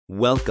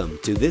Welcome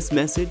to this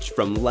message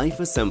from Life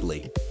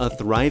Assembly, a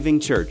thriving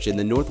church in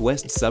the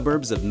northwest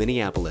suburbs of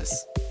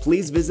Minneapolis.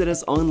 Please visit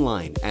us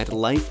online at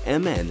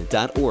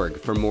lifemn.org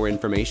for more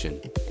information.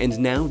 And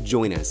now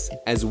join us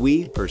as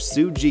we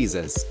pursue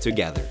Jesus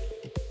together.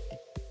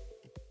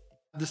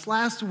 This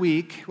last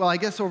week, well, I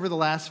guess over the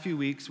last few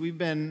weeks, we've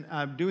been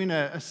doing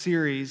a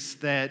series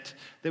that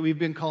we've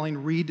been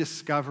calling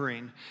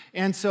Rediscovering.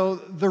 And so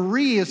the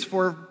re is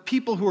for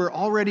people who are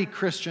already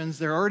Christians,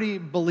 they're already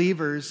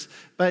believers,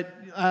 but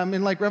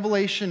in like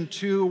Revelation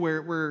 2,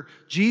 where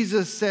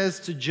Jesus says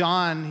to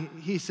John,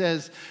 he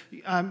says,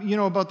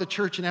 about the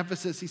church in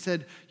Ephesus, he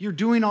said, you're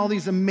doing all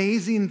these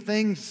amazing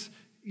things.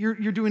 You're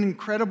doing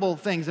incredible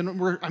things, and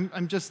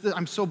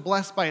I'm so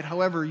blessed by it.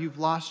 However, you've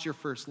lost your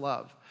first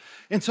love.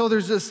 And so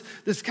there's this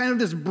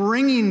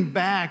bringing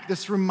back,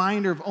 this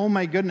reminder of, oh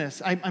my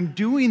goodness, I'm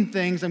doing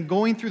things, I'm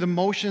going through the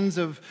motions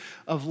of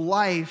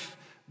life,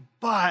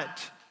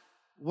 but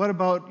what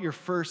about your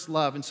first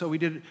love? And so we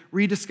did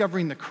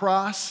Rediscovering the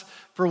Cross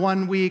for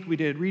 1 week, we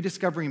did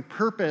Rediscovering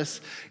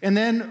Purpose, and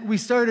then we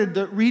started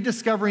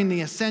Rediscovering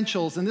the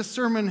Essentials, and this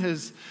sermon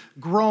has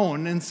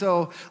grown. And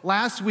so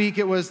last week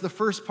it was the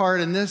first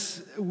part, and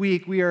this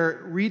week we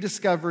are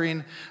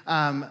rediscovering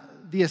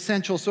the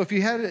essentials. So if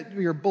you had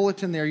your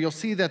bulletin there, you'll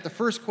see that the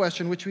first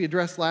question, which we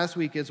addressed last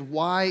week, is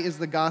why is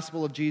the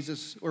gospel of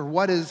Jesus, or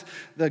what is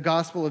the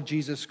gospel of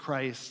Jesus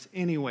Christ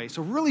anyway?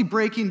 So really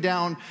breaking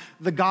down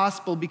the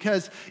gospel,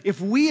 because if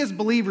we as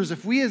believers,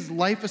 if we as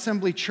Life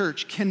Assembly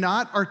Church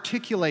cannot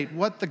articulate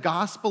what the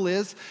gospel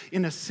is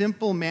in a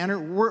simple manner,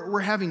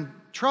 we're having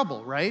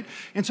trouble, right?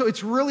 And so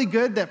it's really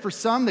good that for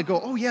some that go,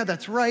 oh yeah,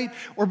 that's right,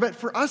 but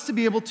for us to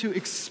be able to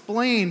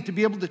explain, to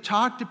be able to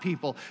talk to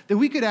people, that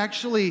we could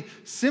actually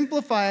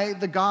simplify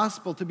the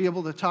gospel to be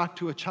able to talk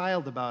to a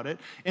child about it,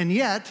 and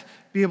yet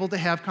be able to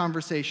have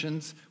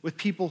conversations with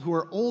people who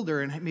are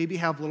older and maybe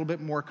have a little bit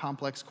more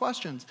complex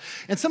questions.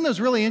 And something that's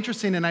really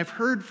interesting, and I've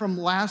heard from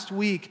last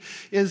week,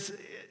 is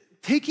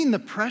taking the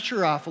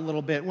pressure off a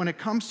little bit when it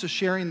comes to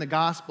sharing the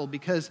gospel,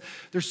 because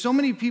there's so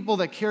many people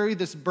that carry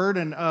this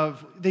burden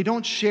of they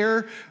don't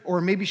share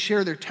or maybe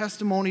share their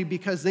testimony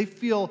because they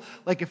feel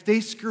like if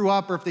they screw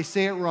up or if they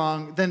say it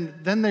wrong,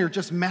 then they're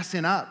just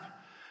messing up.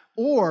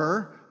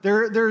 Or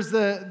there's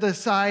the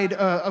side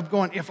of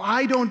going, if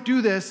I don't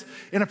do this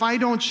and if I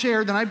don't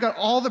share, then I've got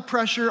all the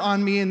pressure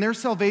on me and their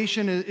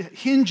salvation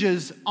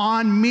hinges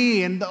on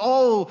me and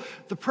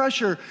the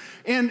pressure.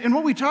 And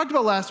what we talked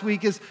about last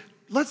week is,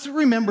 let's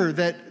remember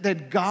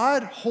that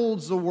God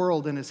holds the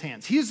world in his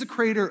hands. He is the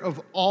creator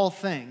of all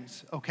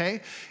things,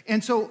 okay?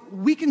 And so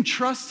we can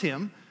trust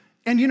him,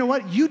 and you know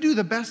what? You do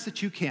the best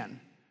that you can.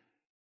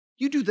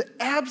 You do the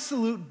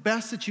absolute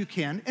best that you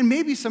can, and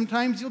maybe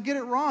sometimes you'll get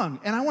it wrong.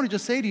 And I want to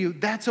just say to you,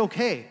 that's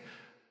okay.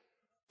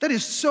 That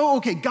is so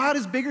okay. God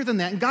is bigger than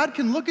that, and God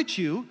can look at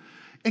you,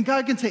 and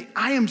God can say,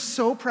 I am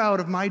so proud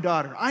of my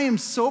daughter. I am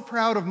so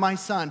proud of my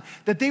son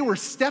that they were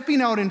stepping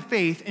out in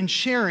faith and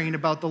sharing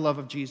about the love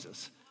of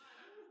Jesus.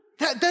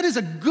 That is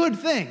a good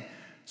thing.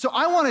 So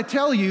I want to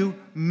tell you,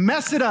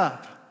 mess it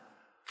up.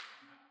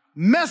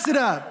 Mess it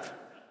up,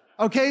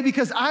 okay?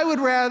 Because I would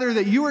rather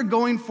that you are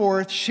going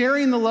forth,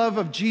 sharing the love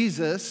of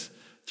Jesus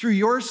through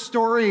your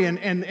story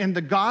and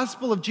the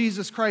gospel of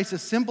Jesus Christ,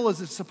 as simple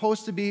as it's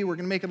supposed to be. We're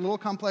going to make it a little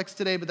complex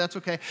today, but that's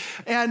okay.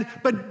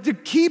 But to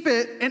keep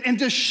it and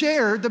to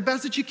share the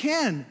best that you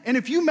can. And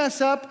if you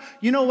mess up,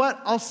 you know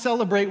what? I'll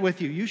celebrate with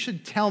you. You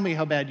should tell me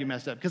how bad you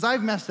messed up, because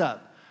I've messed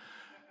up.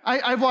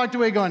 I've walked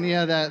away going,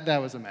 yeah,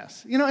 that was a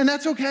mess. And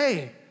that's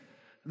okay.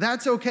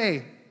 That's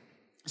okay.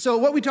 So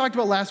what we talked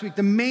about last week,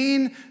 the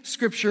main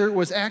scripture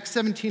was Acts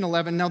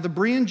 17:11. Now the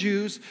Berean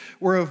Jews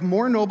were of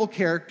more noble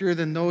character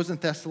than those in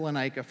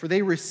Thessalonica, for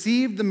they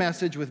received the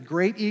message with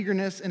great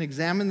eagerness and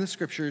examined the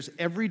scriptures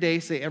every day,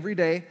 say every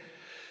day.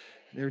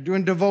 They were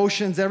doing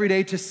devotions every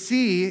day to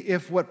see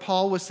if what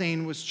Paul was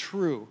saying was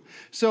true.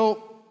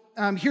 So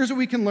here's what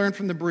we can learn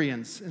from the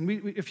Bereans. And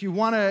if you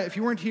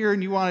weren't here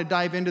and you want to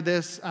dive into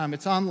this,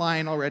 it's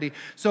online already.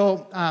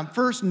 So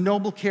first,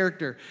 noble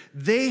character.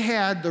 They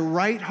had the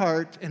right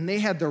heart and they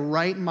had the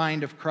right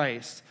mind of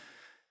Christ.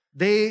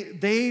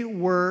 They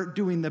were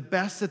doing the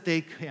best that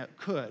they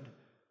could,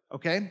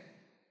 okay?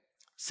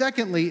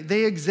 Secondly,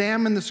 they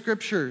examined the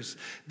scriptures.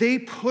 They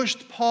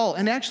pushed Paul.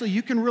 And actually,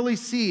 you can really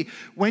see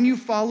when you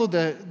follow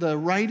the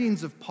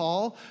writings of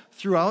Paul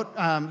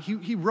throughout,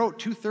 he wrote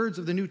 2/3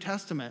 of the New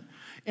Testament.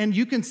 And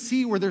you can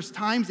see where there's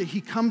times that he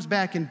comes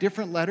back in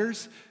different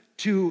letters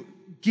to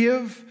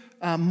give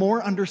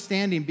more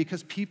understanding,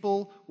 because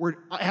people were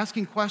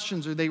asking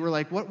questions, or they were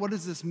like, what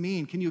does this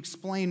mean? Can you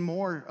explain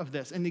more of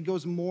this? And he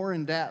goes more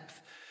in depth.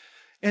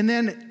 And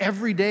then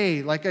every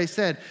day, like I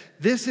said,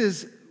 this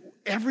is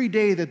every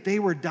day that they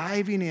were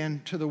diving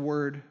into the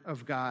Word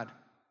of God.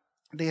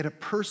 They had a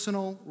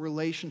personal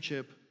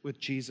relationship with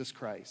Jesus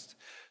Christ.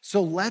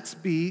 So let's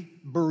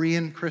be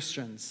Berean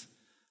Christians,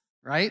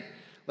 right?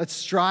 Let's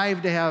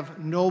strive to have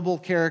noble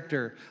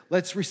character.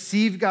 Let's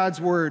receive God's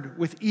word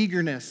with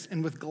eagerness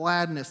and with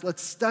gladness.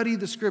 Let's study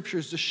the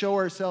scriptures to show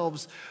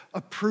ourselves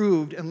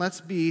approved, and let's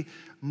be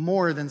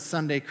more than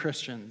Sunday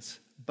Christians,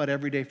 but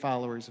everyday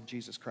followers of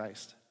Jesus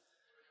Christ.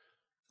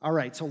 All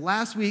right, so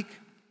last week,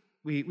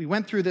 we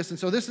went through this, and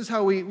so this is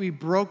how we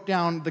broke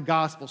down the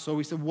gospel. So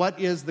we said, what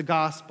is the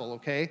gospel,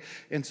 okay?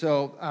 And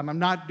so I'm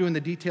not doing the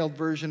detailed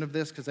version of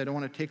this because I don't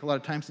want to take a lot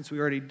of time since we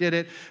already did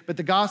it. But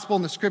the gospel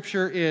in the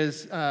scripture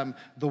is the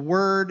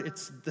word,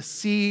 it's the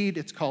seed,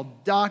 it's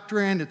called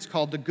doctrine, it's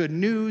called the good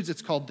news,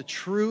 it's called the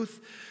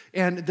truth.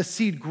 And the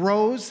seed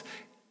grows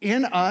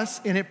in us,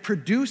 and it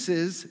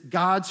produces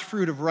God's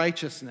fruit of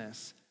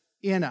righteousness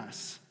in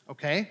us,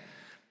 okay?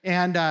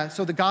 And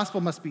so the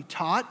gospel must be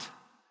taught.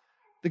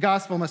 The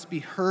gospel must be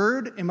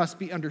heard, it must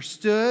be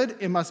understood,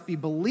 it must be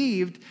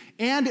believed,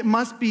 and it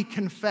must be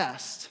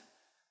confessed.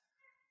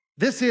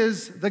 This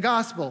is the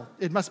gospel.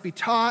 It must be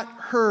taught,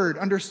 heard,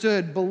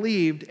 understood,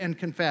 believed, and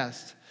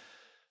confessed.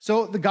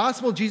 So the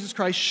gospel of Jesus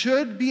Christ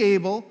should be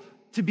able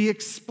to be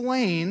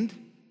explained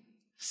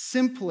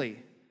simply.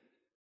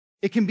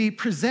 It can be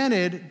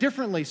presented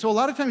differently. So a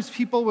lot of times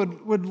people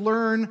would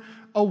learn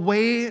a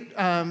way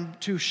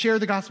to share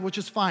the gospel, which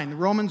is fine. The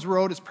Romans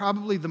Road is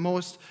probably the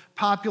most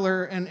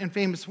popular and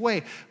famous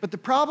way. But the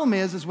problem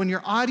is when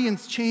your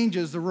audience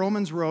changes, the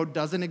Romans Road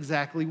doesn't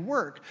exactly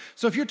work.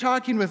 So if you're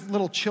talking with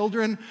little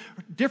children,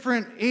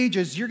 different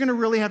ages, you're going to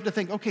really have to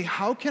think, okay,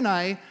 how can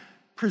I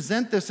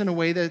present this in a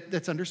way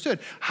that's understood?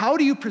 How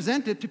do you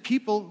present it to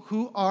people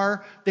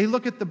they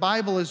look at the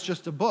Bible as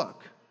just a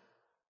book?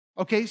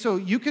 Okay, so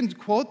you can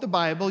quote the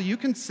Bible, you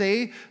can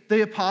say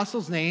the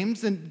apostles'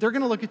 names, and they're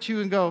going to look at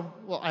you and go,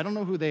 well, I don't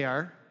know who they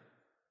are.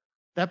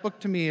 That book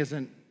to me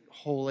isn't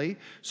holy.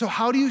 So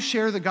how do you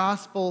share the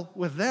gospel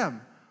with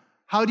them?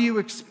 How do you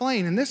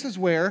explain? And this is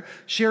where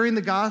sharing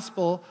the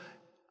gospel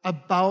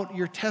about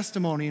your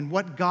testimony and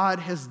what God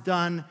has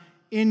done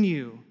in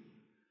you.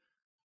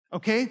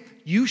 Okay?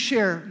 You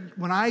share,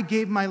 when I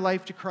gave my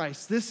life to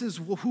Christ, this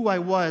is who I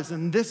was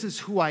and this is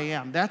who I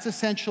am. That's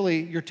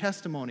essentially your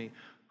testimony.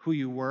 Who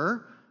you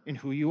were and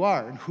who you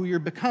are and who you're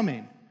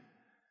becoming.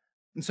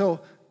 And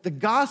so the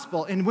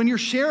gospel, and when you're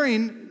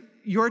sharing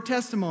your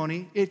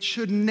testimony, you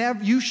should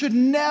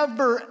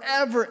never,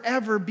 ever,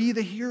 ever be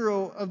the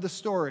hero of the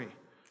story.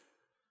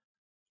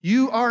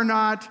 You are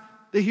not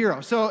the hero.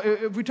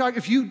 So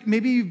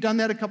maybe you've done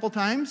that a couple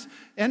times,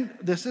 and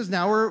this is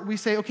now where we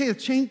say, okay,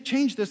 let's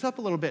change this up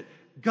a little bit.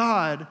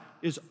 God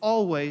is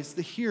always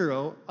the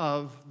hero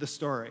of the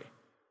story.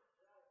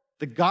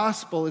 The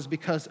gospel is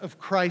because of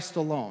Christ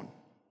alone.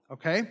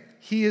 Okay?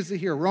 He is the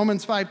hero.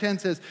 Romans 5:10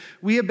 says,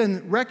 we have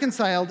been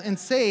reconciled and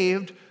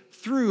saved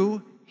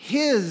through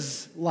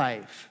his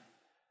life.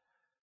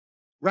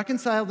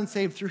 Reconciled and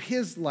saved through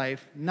his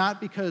life,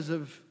 not because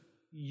of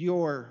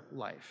your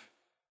life.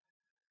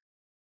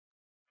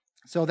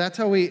 So that's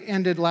how we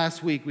ended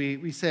last week.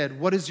 We said,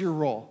 what is your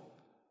role?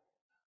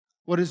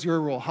 What is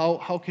your role?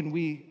 How can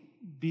we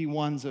be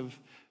ones of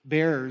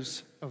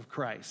bearers of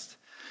Christ?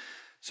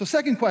 So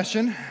second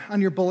question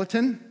on your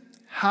bulletin,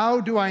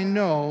 how do I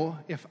know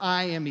if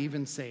I am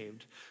even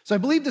saved? So I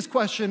believe this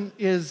question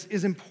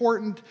is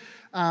important,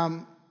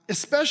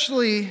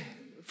 especially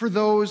for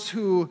those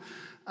who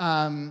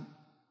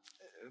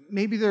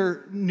maybe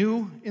they're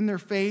new in their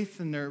faith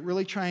and they're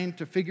really trying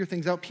to figure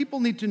things out. People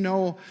need to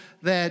know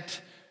that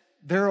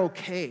they're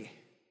okay.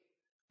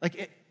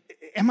 Like,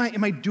 am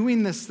I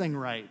doing this thing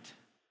right?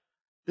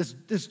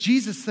 This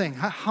Jesus thing,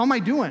 how am I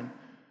doing?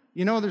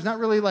 You know, there's not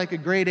really like a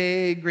grade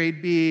A,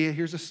 grade B,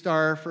 here's a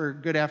star for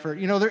good effort.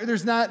 You know,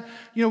 there's not,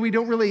 we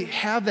don't really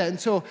have that. And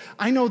so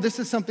I know this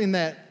is something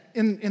that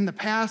in the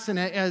past and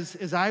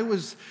as I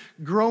was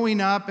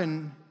growing up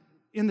and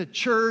in the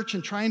church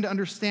and trying to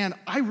understand,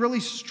 I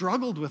really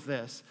struggled with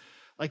this.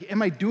 Like,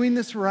 am I doing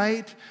this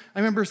right? I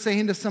remember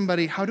saying to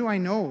somebody, how do I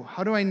know?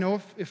 How do I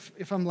know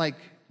if I'm like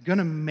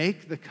gonna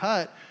make the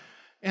cut?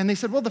 And they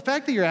said, well, the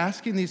fact that you're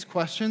asking these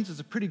questions is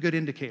a pretty good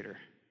indicator.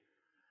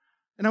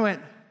 And I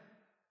went,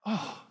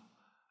 oh,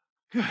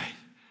 good.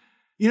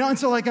 And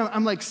so like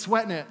I'm like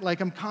sweating it, like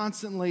I'm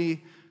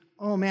constantly,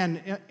 oh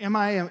man, am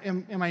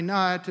I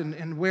not?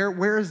 And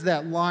where is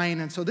that line?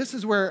 And so this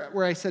is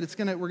where I said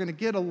we're gonna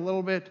get a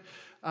little bit,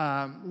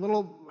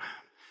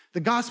 the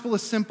gospel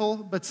is simple,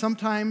 but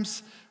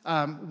sometimes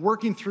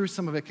working through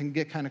some of it can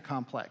get kind of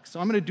complex. So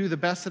I'm gonna do the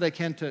best that I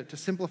can to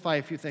simplify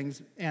a few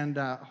things, and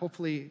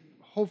hopefully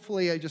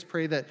I just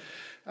pray that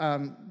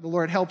the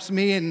Lord helps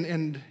me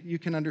and you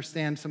can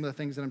understand some of the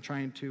things that I'm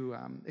trying to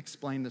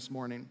explain this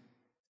morning.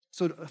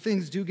 So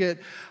things do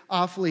get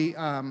awfully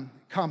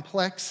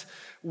complex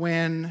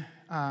when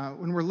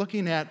we're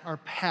looking at our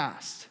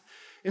past.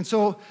 And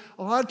so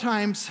a lot of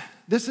times,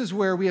 this is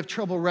where we have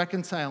trouble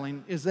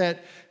reconciling, is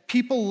that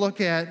people look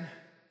at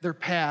their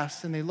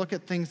past and they look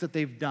at things that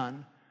they've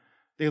done.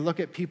 They look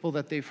at people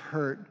that they've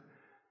hurt,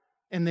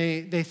 and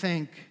they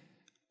think,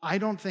 I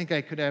don't think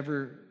I could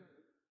ever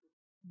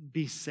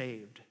be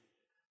saved.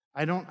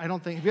 I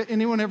don't think, have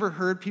anyone ever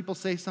heard people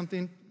say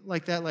something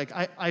like that? Like,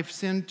 I've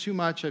sinned too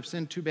much, I've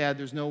sinned too bad,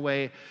 there's no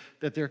way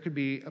that there could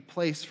be a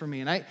place for me.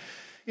 And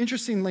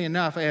interestingly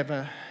enough, I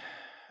have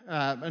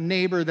a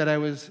neighbor that I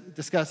was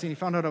discussing. He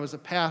found out I was a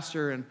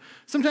pastor, and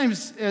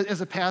sometimes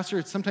as a pastor,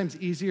 it's sometimes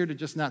easier to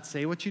just not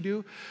say what you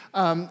do.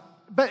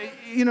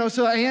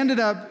 So I ended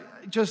up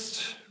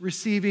just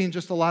receiving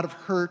just a lot of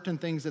hurt and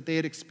things that they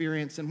had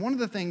experienced. And one of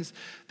the things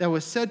that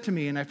was said to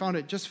me, and I found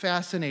it just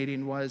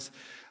fascinating, was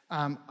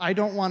I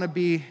don't want to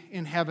be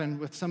in heaven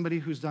with somebody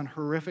who's done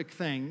horrific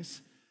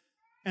things,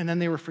 and then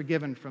they were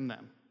forgiven from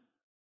them.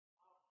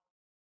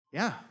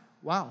 Yeah,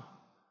 wow.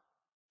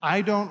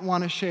 I don't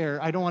want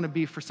to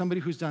be for somebody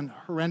who's done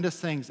horrendous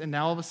things, and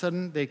now all of a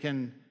sudden they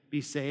can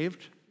be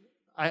saved.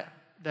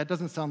 That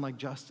doesn't sound like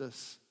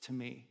justice to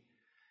me.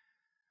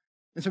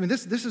 And so,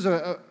 this is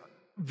a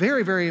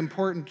very, very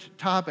important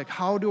topic.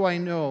 How do I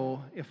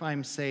know if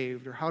I'm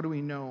saved, or how do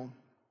we know?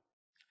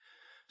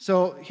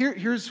 So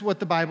here's what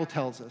the Bible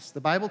tells us.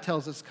 The Bible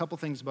tells us a couple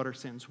things about our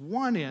sins.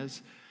 One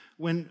is,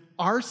 when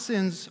our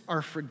sins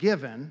are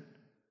forgiven,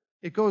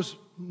 it goes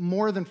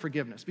more than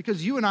forgiveness.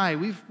 Because you and I,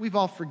 we've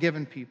all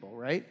forgiven people,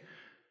 right?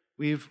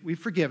 We've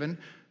forgiven,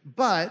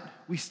 but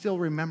we still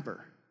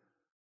remember.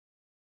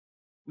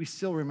 We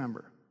still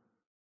remember.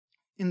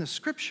 In the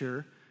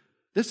Scripture,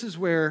 this is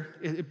where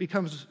it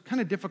becomes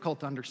kind of difficult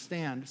to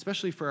understand,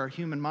 especially for our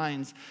human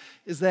minds,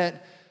 is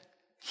that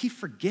He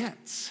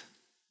forgets.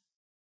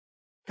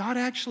 God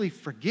actually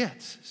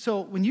forgets.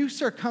 So when you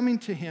start coming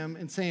to Him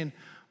and saying,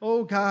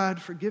 "Oh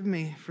God, forgive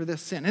me for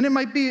this sin," and it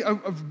might be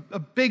a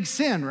big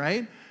sin,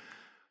 right?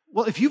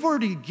 Well, if you've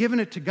already given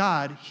it to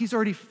God, He's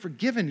already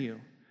forgiven you.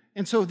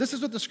 And so this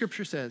is what the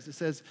Scripture says. It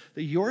says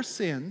that your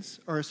sins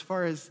are as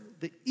far as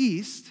the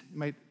east.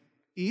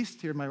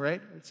 East, here, am I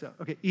right?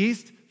 Okay,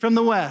 east from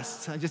the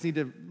west. I just need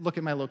to look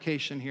at my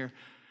location here.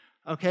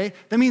 Okay?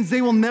 That means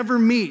they will never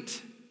meet.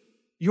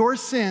 Your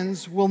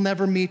sins will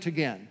never meet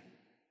again.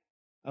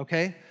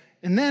 Okay?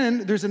 And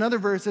then there's another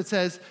verse that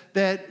says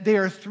that they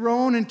are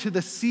thrown into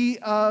the sea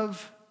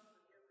of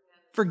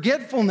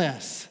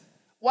forgetfulness.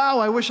 Wow,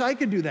 I wish I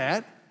could do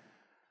that.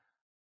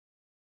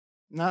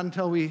 Not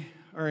until we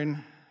are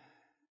in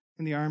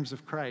the arms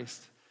of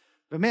Christ.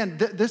 But man,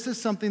 this is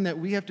something that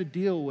we have to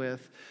deal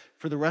with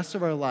for the rest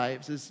of our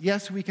lives. Is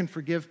yes, we can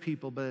forgive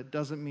people, but it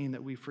doesn't mean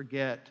that we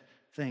forget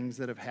things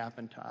that have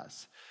happened to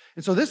us.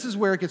 And so this is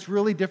where it gets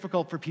really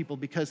difficult for people,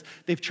 because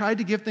they've tried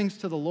to give things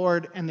to the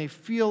Lord and they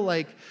feel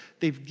like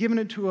they've given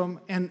it to Him,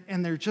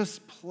 and they're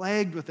just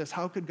plagued with this.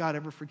 How could God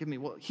ever forgive me?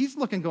 Well, He's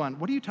looking going,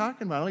 what are you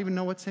talking about? I don't even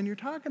know what sin you're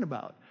talking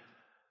about.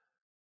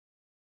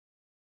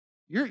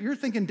 You're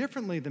thinking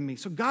differently than me.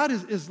 So God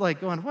is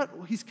like going, what?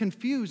 Well, He's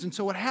confused. And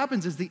so what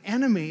happens is the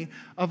enemy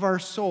of our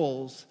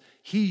souls,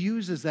 he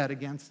uses that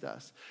against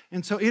us.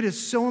 And so it is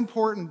so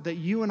important that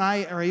you and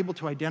I are able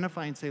to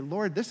identify and say,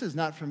 Lord, this is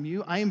not from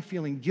you. I am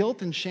feeling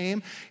guilt and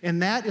shame,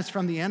 and that is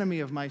from the enemy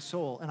of my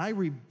soul. And I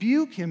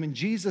rebuke him in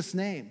Jesus'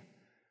 name.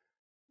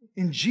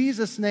 In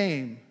Jesus'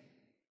 name.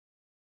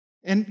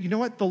 And you know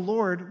what? The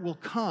Lord will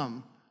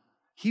come.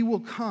 He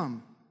will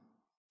come.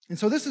 And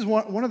so this is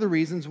one of the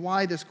reasons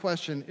why this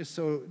question is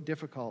so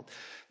difficult.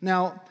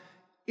 Now,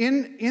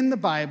 in the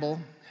Bible,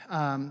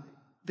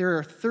 there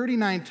are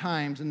 39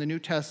 times in the New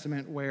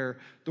Testament where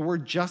the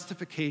word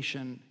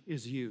justification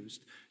is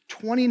used.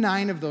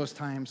 29 of those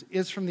times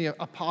is from the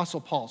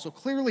Apostle Paul. So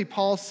clearly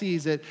Paul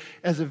sees it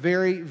as a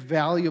very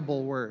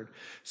valuable word.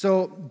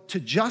 So to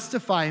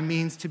justify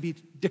means to be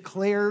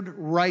declared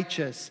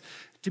righteous,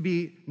 to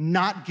be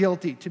not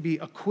guilty, to be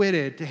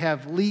acquitted, to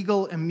have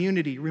legal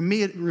immunity,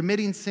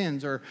 remitting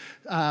sins, or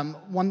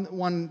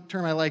one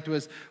term I liked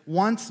was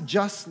once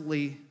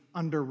justly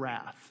under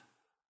wrath.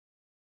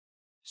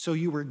 So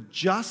you were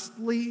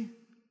justly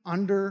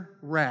under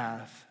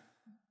wrath,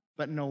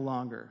 but no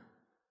longer.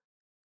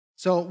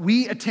 So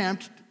we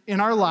attempt in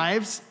our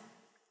lives,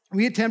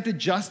 to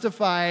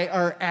justify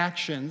our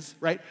actions,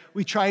 right?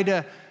 We try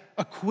to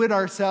acquit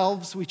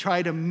ourselves. We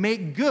try to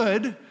make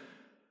good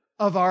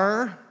of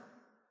our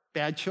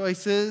bad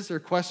choices or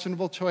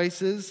questionable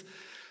choices.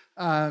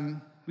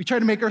 We try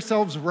to make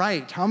ourselves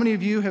right. How many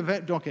of you have,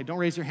 okay, don't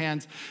raise your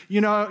hands.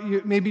 You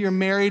know, maybe you're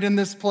married in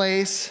this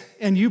place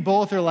and you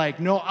both are like,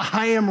 no,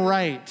 I am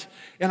right.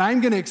 And I'm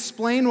going to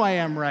explain why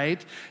I'm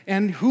right.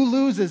 And who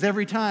loses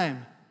every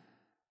time?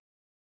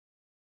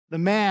 The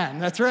man,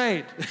 that's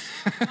right.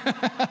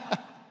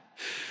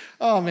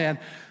 Oh man,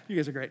 you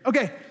guys are great.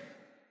 Okay,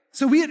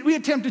 so we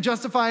attempt to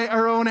justify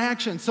our own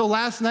actions. So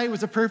last night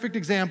was a perfect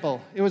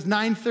example. It was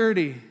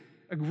 9:30,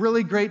 a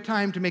really great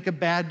time to make a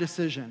bad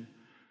decision.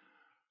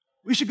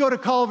 We should go to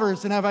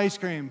Culver's and have ice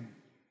cream.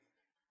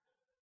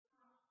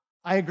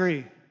 I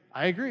agree.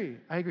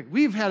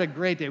 We've had a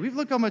great day.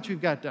 Look how much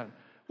we've got done.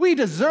 We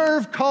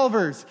deserve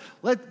Culver's.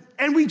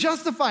 And we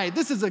justify it.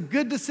 This is a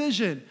good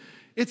decision.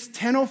 It's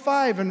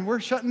 10:05 and we're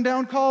shutting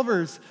down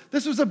Culver's.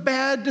 This was a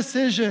bad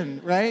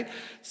decision, right?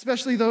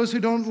 Especially those who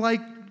don't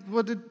like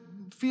the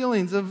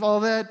feelings of all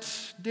that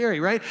dairy,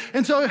 right?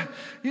 And so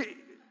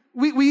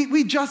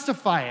we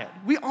justify it.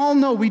 We all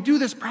know we do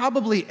this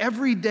probably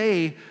every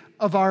day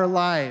of our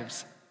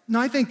lives.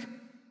 Now, I think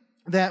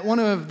that one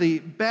of the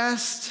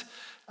best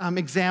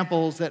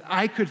examples that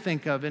I could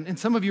think of, and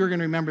some of you are going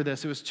to remember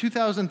this. It was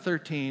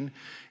 2013,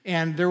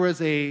 and there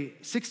was a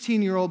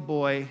 16-year-old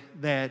boy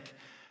that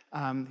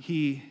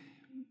him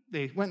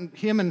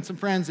and some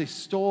friends, they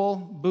stole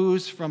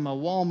booze from a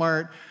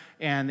Walmart,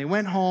 and they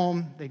went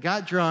home, they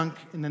got drunk,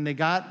 and then they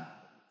got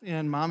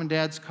in mom and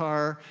dad's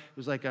car. It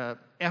was like a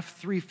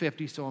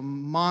F-350, so a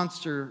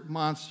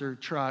monster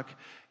truck,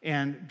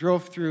 and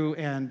drove through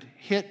and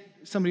hit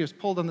somebody. Was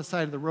pulled on the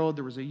side of the road.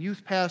 There was a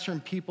youth pastor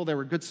and people that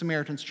were good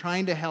Samaritans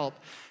trying to help.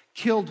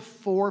 Killed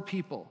 4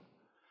 people.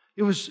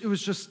 It was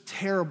just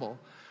terrible.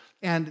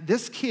 And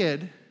this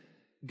kid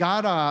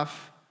got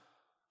off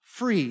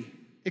free,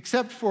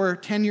 except for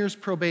 10 years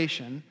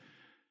probation,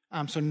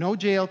 so no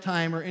jail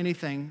time or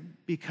anything,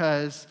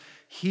 because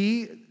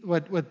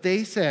what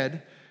they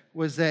said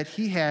was that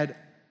he had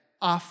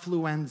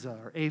affluenza,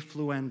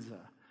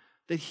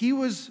 that he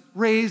was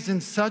raised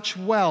in such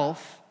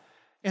wealth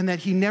and that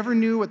he never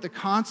knew what the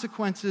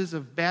consequences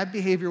of bad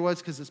behavior was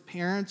because his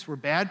parents were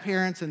bad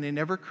parents and they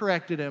never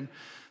corrected him,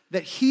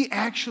 that he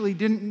actually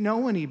didn't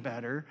know any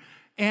better,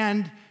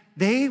 and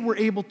they were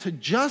able to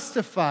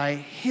justify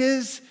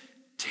his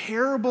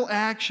terrible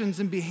actions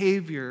and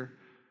behavior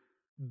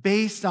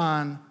based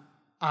on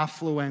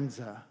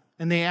affluenza.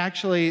 And they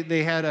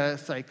had a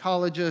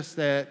psychologist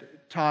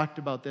that talked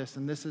about this,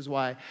 and this is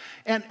why.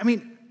 And I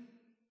mean,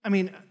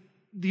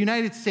 the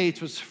United States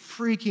was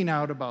freaking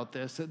out about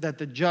this, that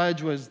the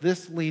judge was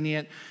this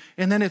lenient.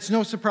 And then it's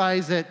no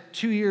surprise that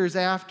 2 years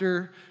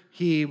after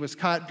he was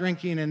caught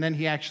drinking, and then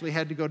he actually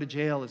had to go to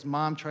jail. His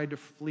mom tried to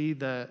flee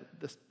the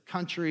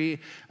country.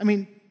 I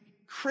mean,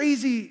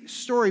 crazy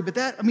story, but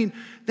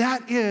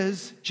that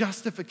is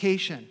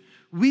justification.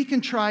 We can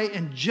try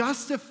and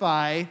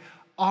justify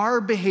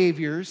our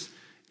behaviors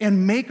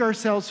and make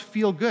ourselves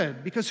feel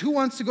good, because who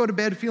wants to go to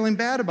bed feeling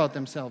bad about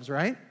themselves,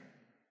 right?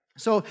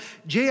 So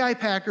J.I.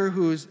 Packer,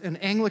 who's an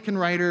Anglican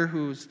writer,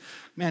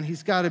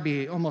 he's got to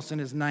be almost in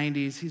his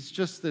 90s. He's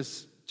just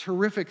this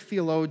terrific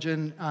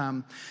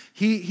theologian.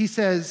 He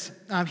says,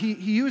 he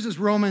uses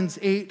Romans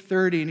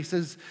 8:30, and he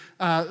says,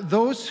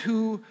 those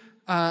who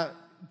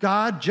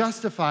God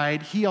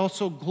justified, he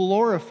also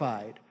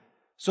glorified.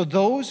 So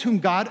those whom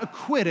God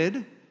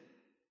acquitted,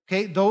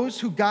 those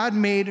who God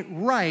made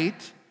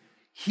right,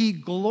 he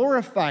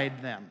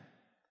glorified them.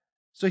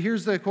 So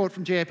here's the quote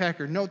from J.I.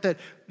 Packer. Note that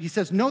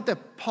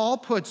Paul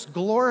puts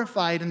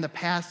glorified in the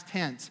past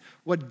tense.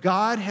 What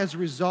God has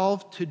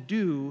resolved to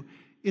do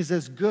is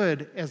as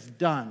good as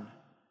done.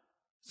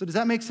 So does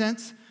that make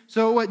sense?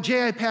 So what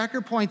J.I.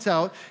 Packer points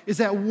out is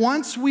that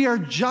once we are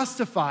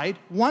justified,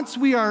 once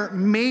we are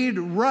made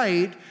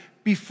right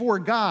before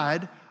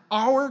God,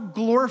 our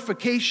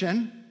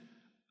glorification,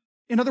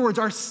 in other words,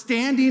 our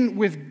standing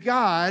with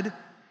God,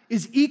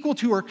 is equal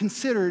to or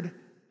considered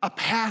a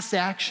past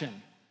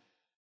action.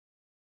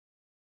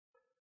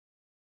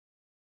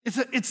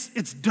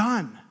 It's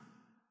done.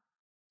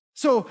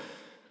 So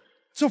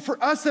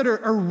for us that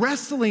are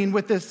wrestling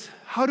with this,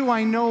 how do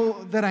I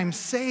know that I'm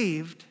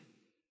saved?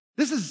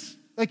 This is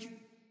like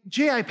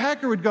J.I.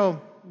 Packer would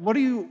go, what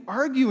are you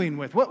arguing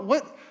with?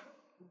 What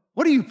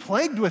are you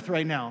plagued with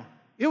right now?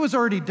 It was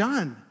already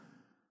done.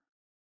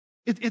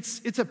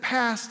 It's a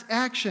past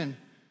action.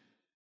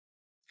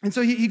 And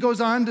so he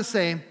goes on to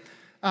say,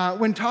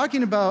 when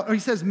talking about, or he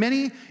says,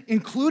 many,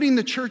 including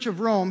the Church of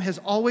Rome, has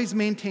always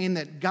maintained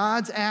that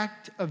God's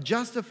act of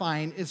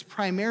justifying is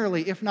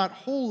primarily, if not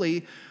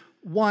wholly,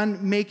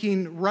 one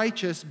making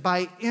righteous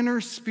by inner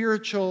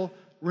spiritual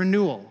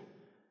renewal.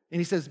 And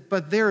he says,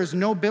 but there is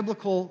no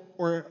biblical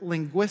or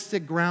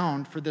linguistic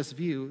ground for this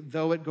view,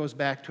 though it goes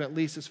back to at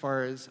least as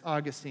far as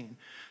Augustine.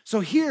 So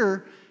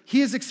here,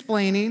 he is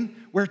explaining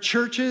where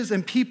churches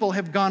and people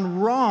have gone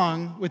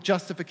wrong with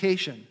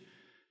justification.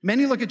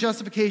 Many look at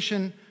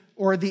justification,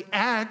 or the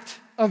act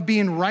of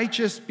being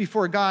righteous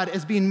before God,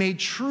 as being made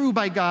true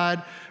by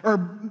God, or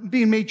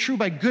being made true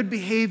by good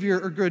behavior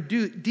or good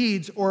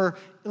deeds, or,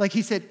 like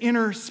he said,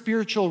 inner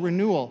spiritual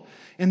renewal.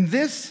 And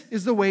this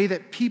is the way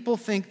that people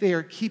think they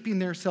are keeping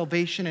their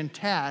salvation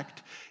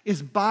intact,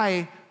 is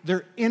by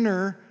their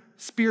inner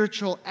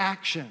spiritual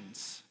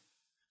actions.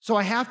 So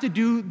I have to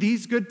do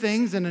these good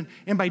things, and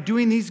by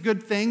doing these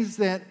good things,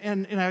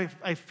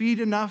 I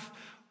feed enough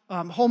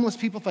homeless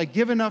people, if I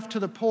give enough to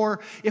the poor,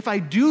 if I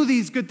do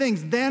these good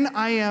things, then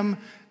I am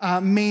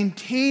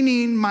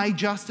maintaining my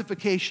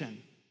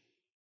justification.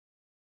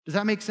 Does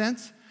that make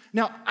sense?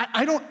 Now,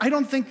 I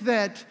don't think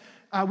that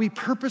we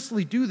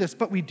purposely do this,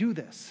 but we do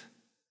this.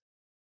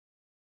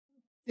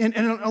 And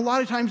a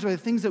lot of times by the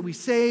things that we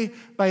say,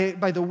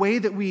 by the way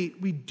that we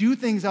do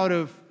things out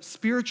of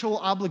spiritual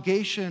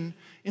obligation,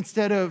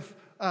 instead of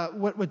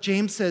what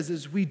James says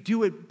is we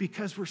do it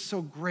because we're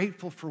so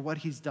grateful for what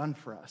he's done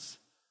for us.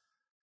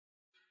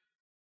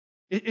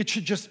 It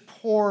should just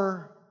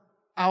pour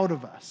out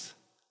of us.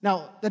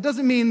 Now, that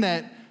doesn't mean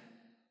that,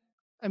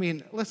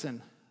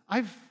 listen,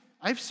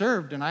 I've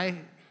served and I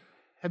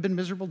have been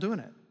miserable doing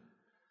it.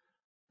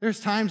 There's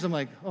times I'm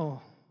like,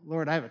 oh,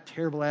 Lord, I have a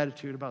terrible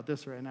attitude about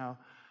this right now.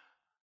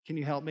 Can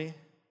you help me?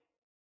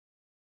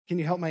 Can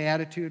you help my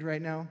attitude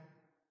right now?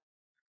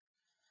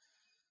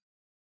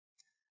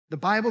 The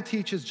Bible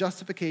teaches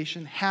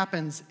justification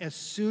happens as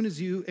soon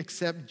as you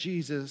accept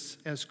Jesus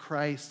as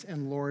Christ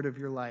and Lord of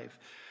your life.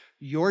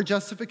 Your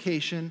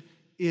justification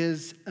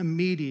is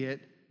immediate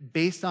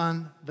based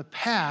on the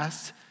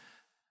past,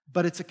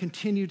 but it's a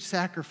continued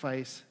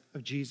sacrifice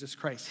of Jesus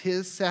Christ.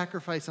 His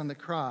sacrifice on the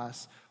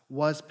cross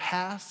was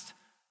past,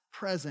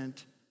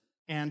 present,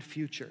 and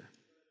future.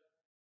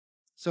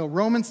 So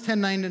Romans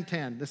 10:9 and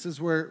 10, this is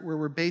where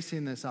we're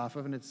basing this off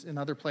of, and it's in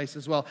other places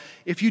as well.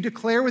 If you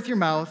declare with your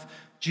mouth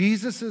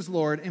Jesus is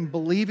Lord and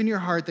believe in your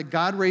heart that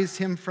God raised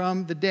him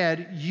from the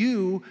dead,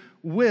 you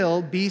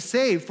will be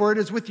saved. For it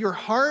is with your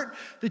heart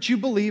that you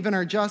believe and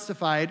are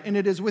justified, and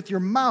it is with your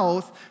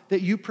mouth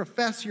that you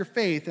profess your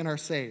faith and are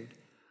saved.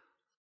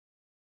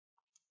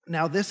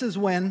 Now, this is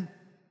when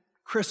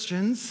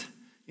Christians,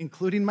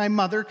 including my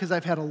mother, because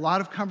I've had a lot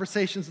of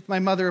conversations with my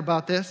mother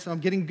about this, so I'm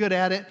getting good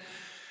at it.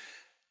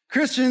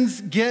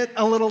 Christians get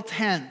a little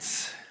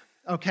tense,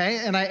 okay?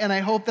 And I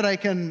hope that I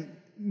can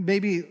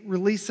maybe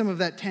release some of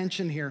that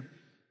tension here.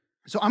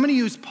 So I'm going to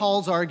use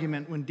Paul's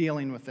argument when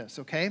dealing with this,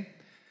 okay?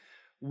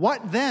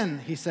 What then,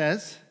 he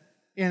says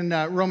in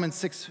Romans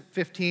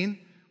 6:15,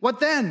 what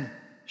then?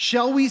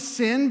 Shall we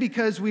sin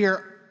because we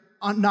are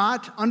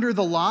not under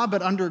the law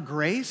but under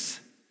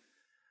grace?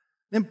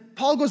 Then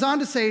Paul goes on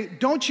to say,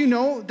 don't you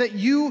know that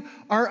you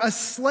are a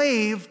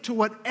slave to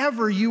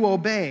whatever you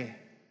obey?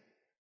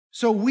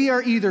 So we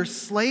are either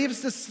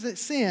slaves to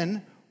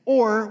sin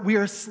or we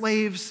are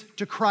slaves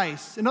to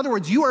Christ. In other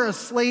words, you are a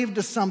slave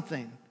to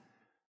something.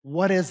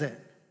 What is it?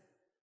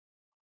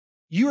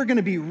 You are going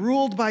to be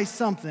ruled by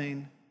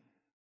something.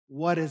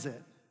 What is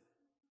it?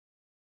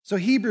 So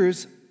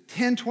Hebrews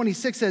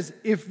 10:26 says,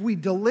 if we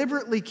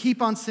deliberately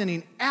keep on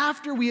sinning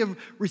after we have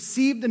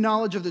received the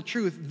knowledge of the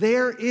truth,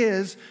 there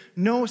is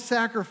no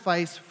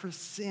sacrifice for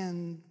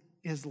sin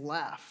is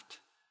left.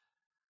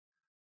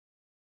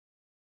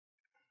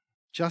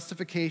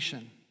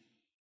 Justification.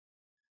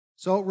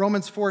 So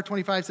Romans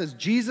 4:25 says,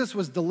 Jesus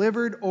was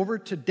delivered over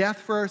to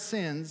death for our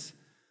sins.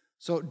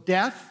 So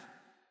death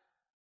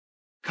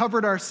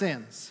covered our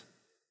sins.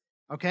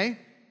 Okay?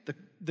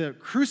 The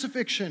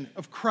crucifixion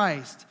of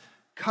Christ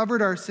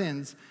covered our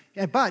sins,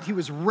 but he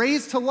was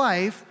raised to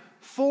life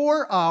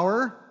for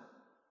our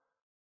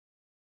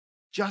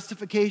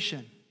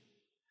justification.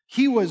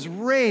 He was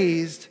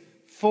raised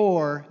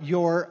for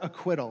your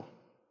acquittal.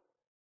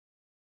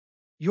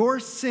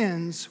 Your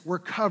sins were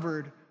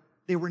covered.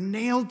 They were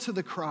nailed to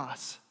the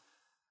cross.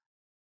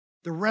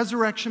 The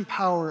resurrection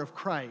power of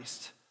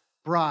Christ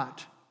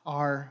brought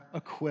our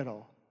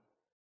acquittal.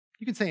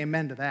 You can say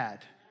amen to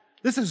that.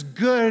 This is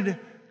good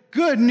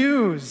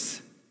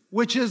news,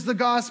 which is the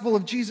gospel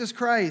of Jesus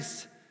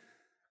Christ.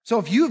 So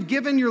if you have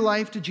given your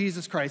life to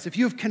Jesus Christ, if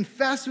you have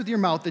confessed with your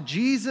mouth that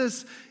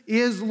Jesus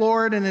is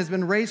Lord and has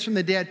been raised from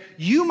the dead,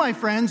 you, my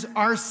friends,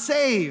 are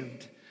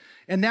saved.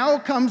 And now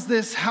comes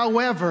this,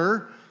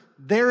 however,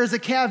 there is a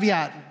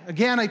caveat.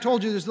 Again, I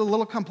told you there's a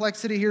little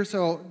complexity here,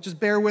 so just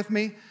bear with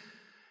me.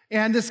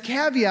 And this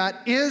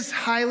caveat is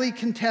highly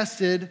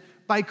contested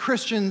by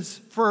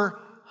Christians for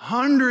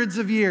hundreds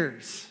of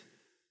years.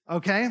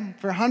 Okay?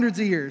 For hundreds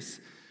of years.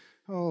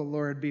 Oh,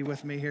 Lord, be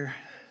with me here.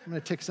 I'm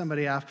going to tick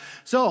somebody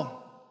off.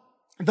 So,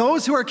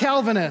 those who are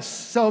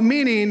Calvinists, so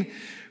meaning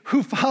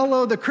who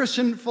follow the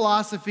Christian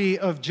philosophy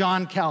of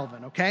John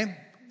Calvin, okay?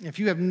 If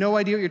you have no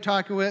idea what you're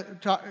talking with,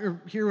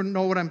 or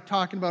know what I'm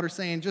talking about or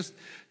saying, just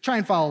try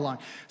and follow along.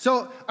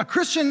 So a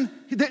Christian,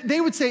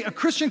 they would say a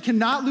Christian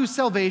cannot lose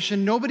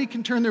salvation. Nobody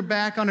can turn their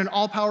back on an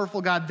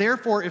all-powerful God.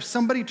 Therefore, if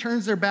somebody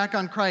turns their back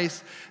on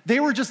Christ, they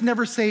were just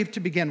never saved to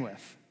begin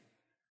with.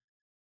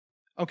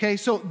 Okay,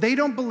 so they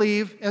don't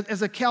believe,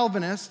 as a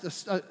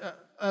Calvinist,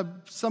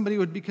 somebody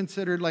would be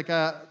considered like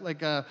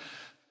a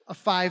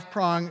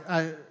five-prong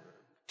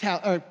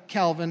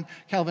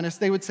Calvinist.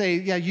 They would say,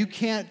 yeah, you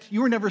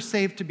were never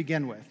saved to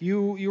begin with.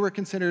 You were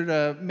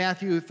considered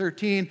Matthew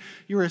 13.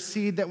 You were a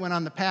seed that went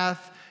on the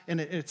path,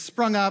 and it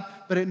sprung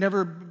up, but it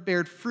never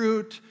bared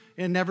fruit,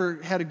 and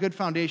never had a good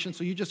foundation,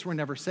 so you just were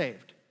never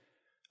saved.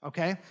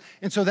 Okay?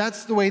 And so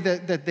that's the way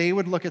that they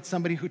would look at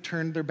somebody who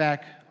turned their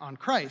back on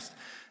Christ.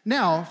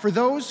 Now, for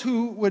those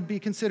who would be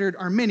considered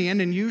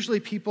Arminian, and usually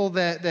people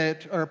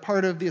that are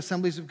part of the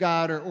Assemblies of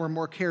God or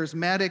more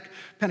charismatic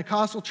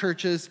Pentecostal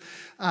churches,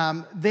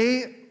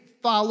 they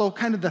follow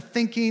kind of the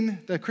thinking,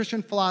 the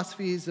Christian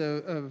philosophies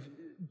of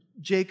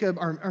Jacob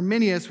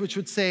Arminius, which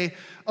would say,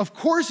 of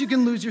course you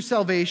can lose your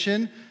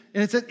salvation,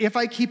 and it's if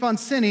I keep on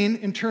sinning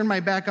and turn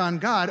my back on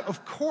God,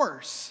 of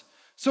course.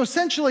 So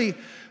essentially,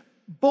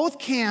 both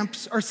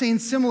camps are saying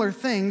similar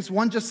things.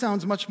 One just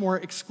sounds much more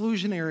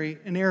exclusionary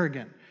and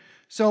arrogant.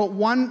 So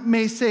one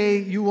may say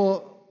you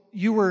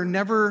were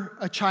never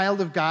a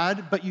child of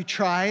God, but you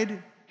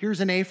tried.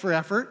 Here's an A for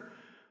effort.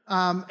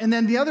 And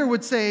then the other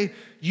would say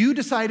you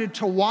decided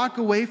to walk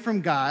away from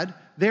God.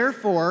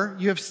 Therefore,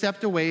 you have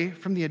stepped away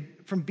from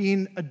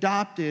being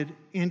adopted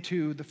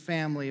into the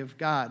family of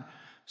God.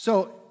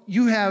 So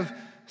you have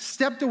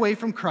stepped away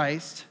from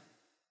Christ,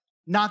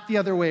 not the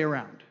other way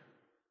around.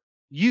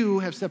 You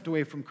have stepped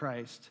away from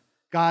Christ.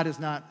 God has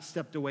not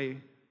stepped away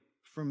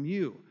from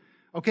you.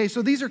 Okay,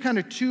 so these are kind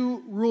of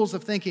two rules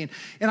of thinking.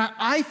 And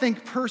I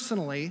think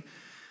personally,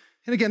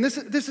 and again, this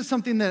is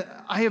something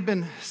that I have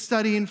been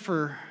studying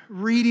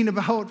reading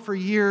about for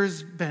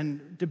years,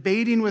 been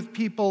debating with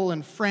people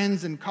and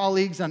friends and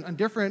colleagues on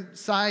different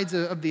sides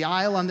of the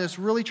aisle on this,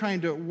 really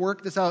trying to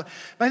work this out.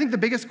 But I think the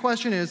biggest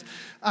question is,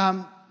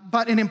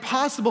 but an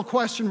impossible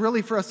question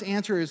really for us to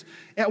answer is,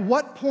 at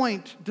what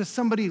point does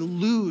somebody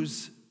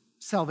lose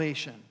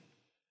salvation?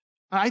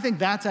 I think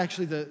that's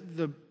actually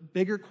the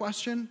bigger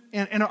question.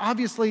 And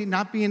obviously,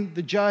 not being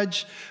the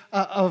judge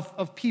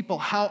of people,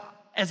 how,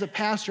 as a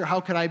pastor, how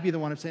could I be the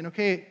one of saying,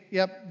 okay,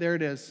 yep, there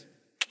it is,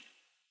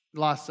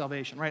 lost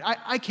salvation, right?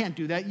 I can't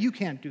do that. You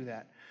can't do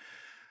that.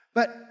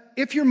 But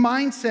if your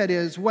mindset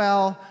is,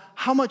 well,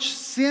 how much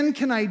sin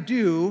can I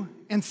do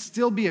and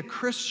still be a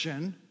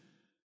Christian?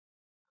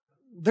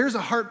 There's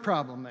a heart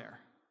problem there.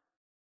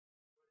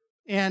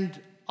 And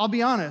I'll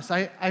be honest,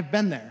 I've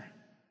been there.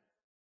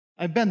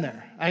 I've been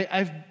there.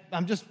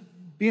 I'm just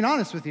being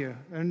honest with you,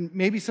 and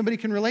maybe somebody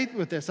can relate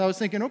with this. I was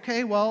thinking,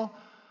 okay, well,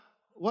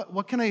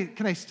 what can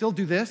I still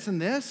do this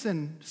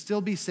and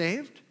still be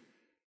saved?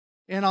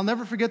 And I'll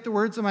never forget the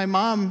words of my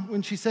mom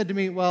when she said to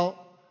me,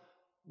 well,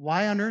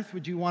 why on earth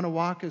would you want to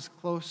walk as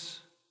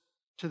close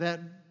to that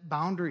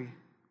boundary?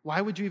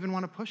 Why would you even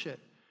want to push it?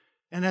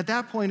 And at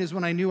that point is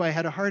when I knew I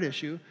had a heart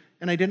issue,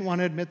 and I didn't want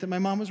to admit that my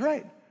mom was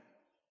right.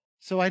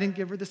 So I didn't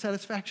give her the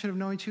satisfaction of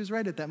knowing she was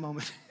right at that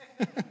moment.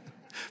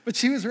 But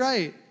she was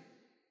right.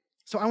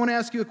 So I want to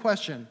ask you a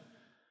question.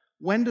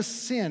 When does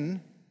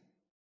sin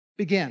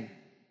begin?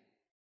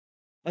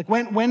 Like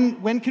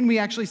when can we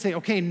actually say,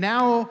 okay,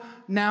 now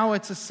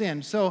it's a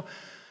sin? So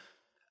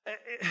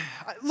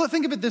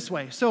think of it this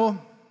way. So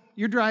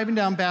you're driving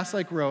down Bass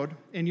Lake Road,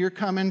 and you're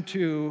coming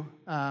to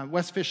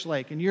West Fish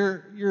Lake, and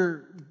you're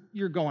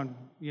going,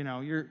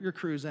 you're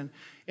cruising,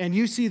 and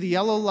you see the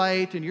yellow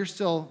light, and you're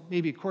still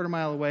maybe a quarter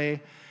mile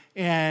away,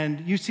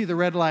 and you see the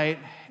red light,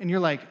 and you're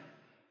like,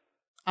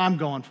 I'm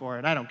going for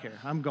it. I don't care.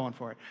 I'm going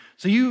for it.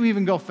 So you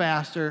even go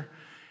faster.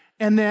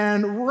 And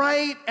then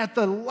right at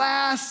the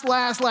last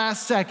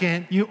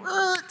second, you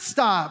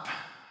stop.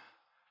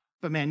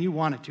 But man, you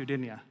wanted to,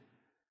 didn't you?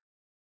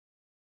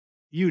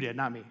 You did,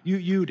 not me.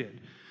 You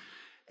did.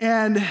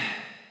 And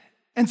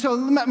so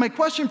my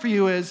question for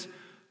you is,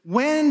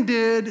 when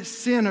did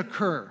sin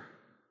occur?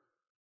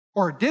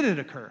 Or did it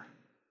occur?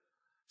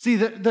 See,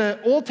 the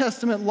Old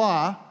Testament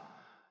law,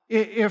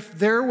 if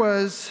there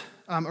was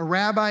a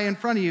rabbi in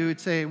front of you, would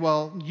say,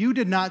 well, you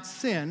did not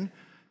sin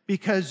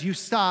because you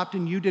stopped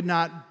and you did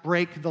not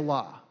break the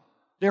law.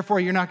 Therefore,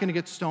 you're not going to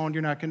get stoned.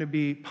 You're not going to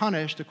be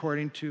punished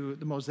according to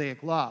the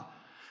Mosaic law.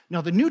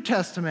 Now, the New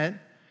Testament,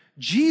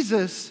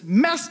 Jesus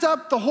messed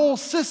up the whole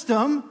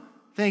system.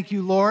 Thank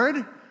you,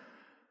 Lord.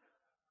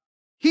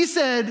 He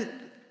said,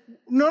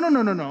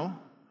 no.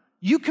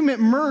 You commit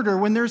murder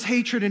when there's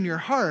hatred in your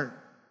heart.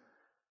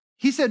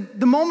 He said,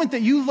 the moment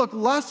that you look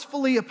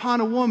lustfully upon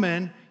a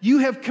woman, you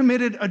have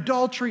committed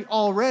adultery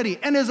already.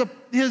 And as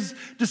his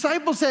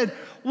disciples said,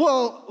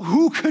 well,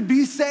 who could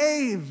be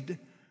saved?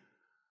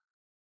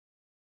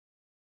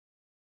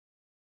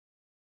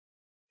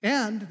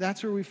 And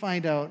that's where we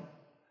find out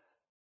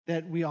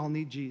that we all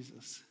need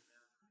Jesus.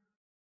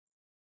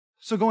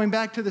 So going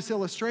back to this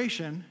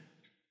illustration,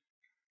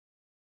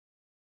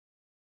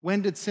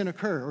 when did sin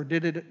occur, or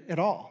did it at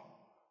all?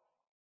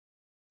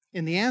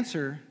 And the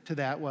answer to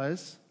that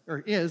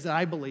is,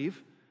 I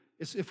believe,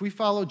 is if we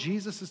follow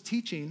Jesus'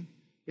 teaching,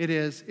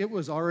 it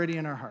was already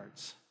in our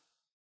hearts.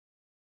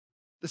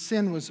 The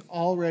sin was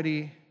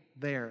already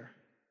there.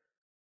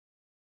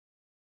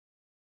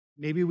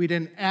 Maybe we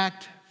didn't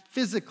act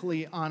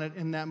physically on it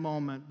in that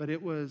moment, but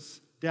it was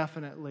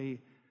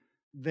definitely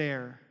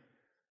there.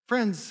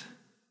 Friends,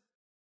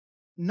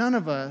 none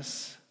of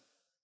us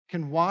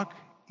can walk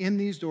in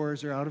these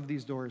doors or out of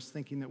these doors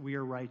thinking that we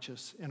are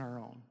righteous in our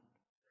own.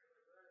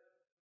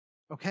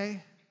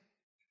 Okay?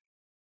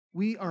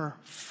 We are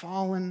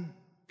fallen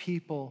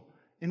people,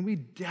 and we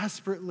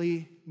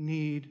desperately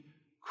need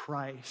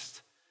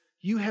Christ.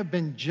 You have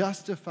been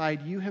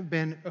justified. You have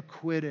been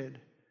acquitted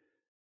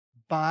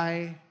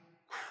by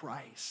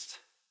Christ.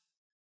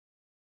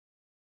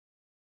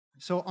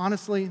 So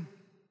honestly,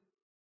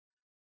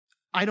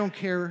 I don't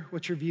care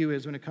what your view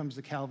is when it comes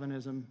to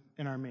Calvinism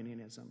and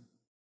Arminianism.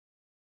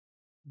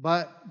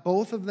 But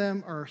both of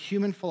them are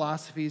human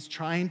philosophies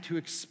trying to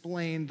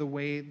explain the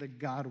way that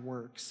God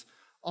works.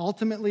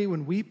 Ultimately,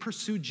 when we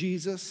pursue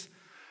Jesus,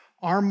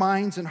 our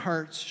minds and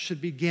hearts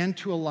should begin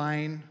to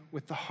align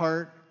with the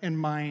heart and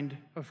mind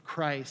of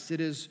Christ.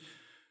 It is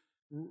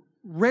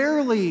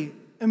rarely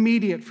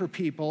immediate for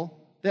people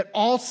that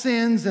all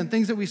sins and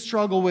things that we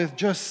struggle with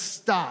just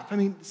stop. I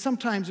mean,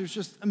 sometimes there's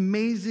just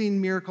amazing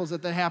miracles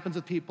that happens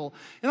with people.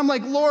 And I'm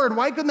like, Lord,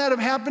 why couldn't that have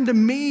happened to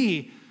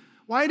me?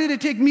 Why did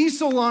it take me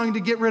so long to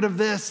get rid of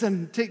this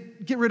and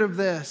get rid of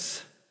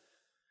this?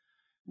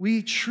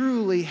 We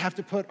truly have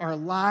to put our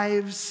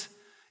lives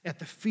at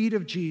the feet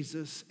of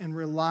Jesus and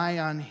rely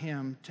on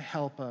him to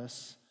help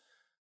us,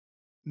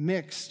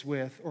 mixed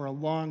with or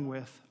along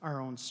with our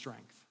own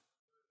strength.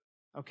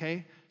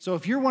 Okay? So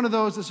if you're one of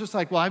those that's just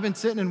like, well, I've been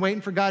sitting and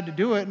waiting for God to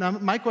do it,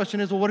 and my question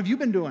is, well, what have you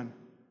been doing?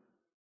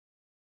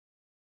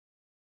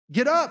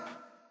 Get up.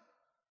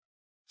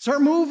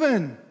 Start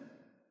moving.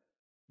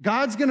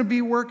 God's going to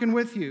be working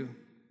with you.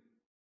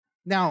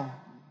 Now,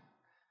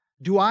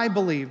 do I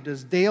believe,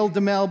 does Dale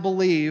DeMel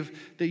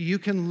believe that you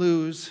can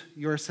lose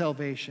your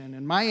salvation?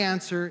 And my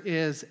answer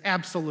is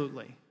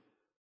absolutely.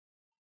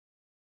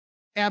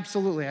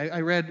 Absolutely.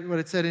 I read what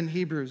it said in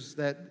Hebrews,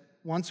 that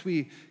once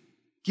we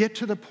get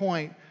to the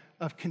point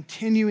of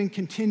continuing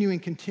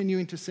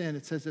to sin,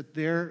 it says that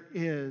there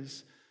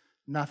is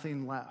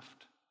nothing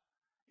left.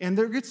 And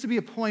there gets to be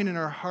a point in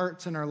our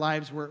hearts and our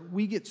lives where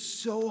we get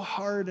so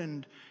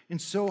hardened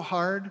and so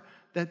hard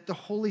that the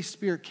Holy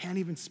Spirit can't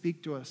even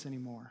speak to us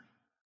anymore.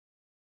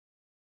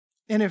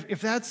 And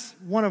if that's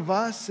one of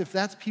us, if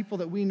that's people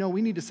that we know,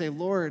 we need to say,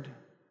 Lord,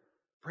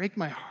 break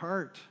my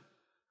heart.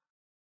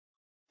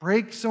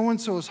 Break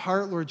so-and-so's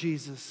heart, Lord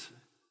Jesus.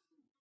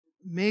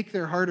 Make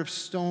their heart of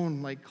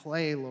stone like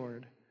clay,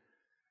 Lord.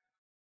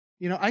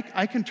 You know,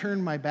 I can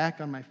turn my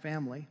back on my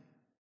family.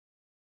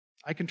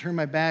 I can turn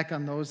my back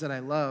on those that I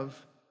love,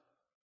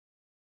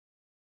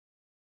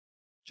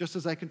 just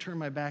as I can turn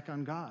my back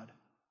on God.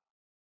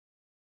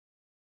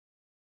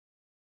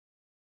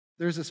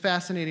 There's this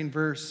fascinating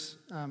verse,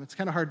 it's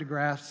kind of hard to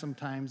grasp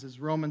sometimes, is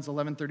Romans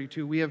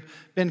 11:32. We have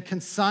been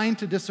consigned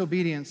to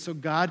disobedience so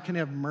God can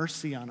have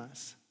mercy on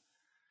us.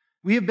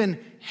 We have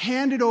been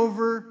handed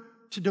over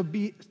to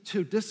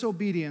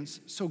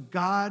disobedience so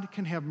God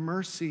can have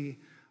mercy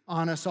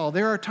on us all.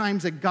 There are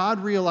times that God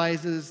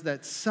realizes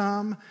that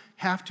some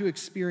have to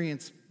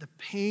experience the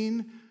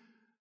pain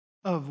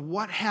of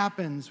what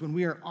happens when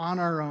we are on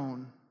our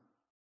own,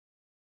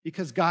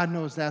 because God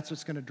knows that's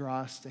what's going to draw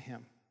us to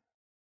Him.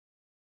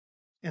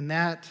 And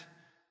that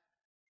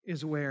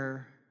is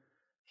where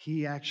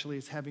He actually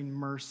is having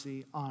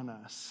mercy on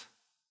us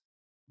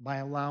by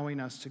allowing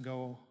us to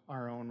go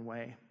our own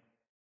way.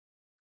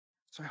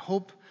 So I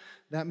hope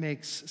that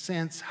makes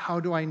sense. How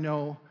do I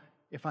know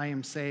if I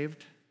am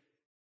saved?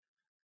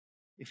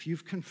 If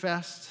you've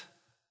confessed,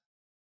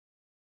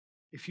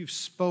 if you've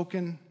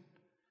spoken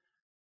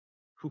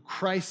who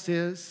Christ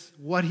is,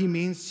 what He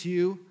means to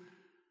you,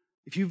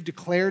 if you've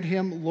declared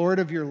Him Lord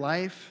of your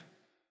life,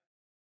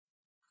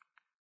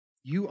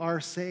 you are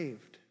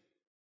saved.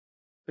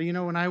 But you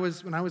know, when I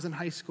was in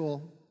high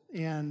school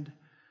and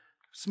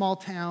small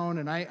town,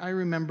 and I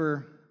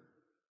remember,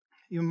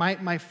 you know,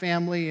 my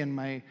family and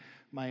my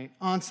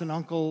aunts and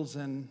uncles,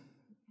 and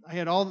I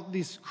had all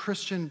these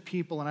Christian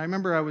people, and I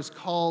remember I was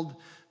called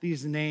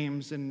these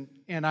names, and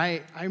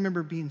I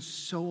remember being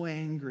so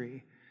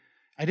angry.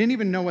 I didn't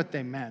even know what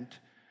they meant,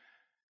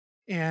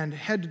 and it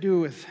had to do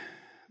with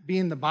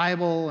being the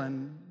Bible,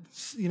 and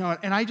you know,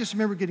 and I just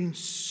remember getting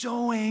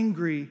so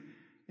angry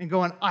and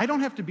going, I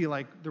don't have to be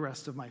like the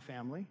rest of my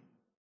family.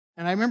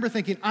 And I remember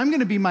thinking, I'm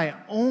going to be my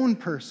own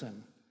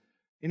person.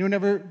 Anyone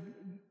ever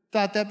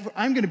thought that before?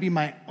 I'm going to be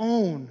my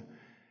own.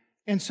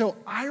 And so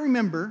I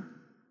remember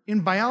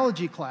in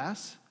biology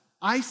class,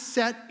 I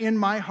set in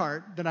my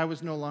heart that I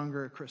was no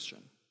longer a Christian.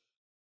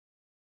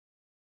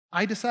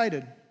 I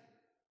decided,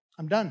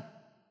 I'm done.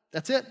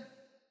 That's it.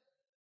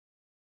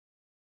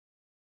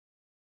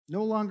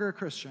 No longer a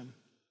Christian.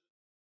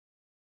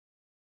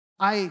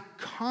 I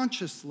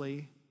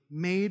consciously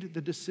made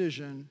the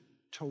decision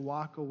to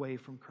walk away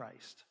from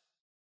Christ.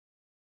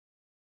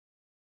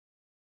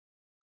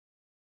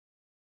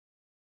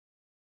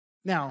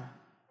 Now,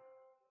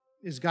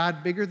 is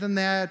God bigger than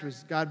that?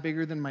 Was God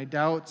bigger than my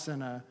doubts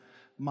and a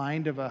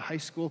mind of a high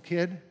school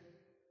kid?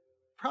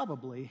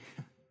 Probably.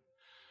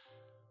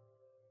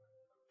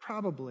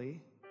 Probably.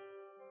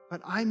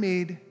 But I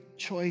made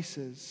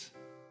choices.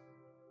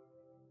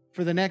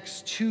 For the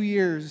next 2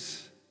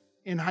 years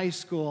in high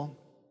school,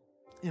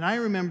 and I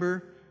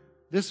remember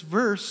this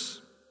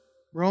verse,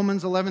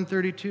 Romans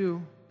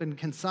 11:32, been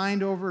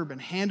consigned over, been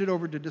handed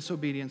over to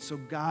disobedience so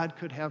God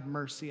could have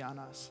mercy on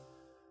us.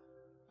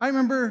 I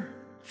remember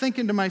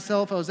thinking to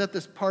myself, I was at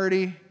this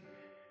party, there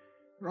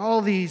were all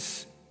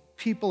these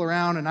people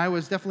around, and I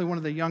was definitely one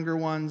of the younger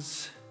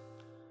ones,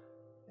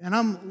 and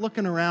I'm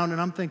looking around and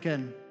I'm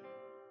thinking,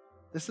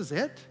 this is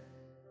it?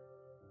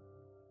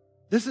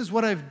 This is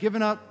what I've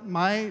given up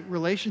my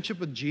relationship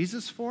with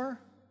Jesus for?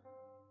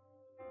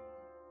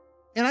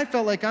 And I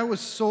felt like I was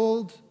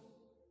sold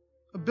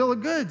a bill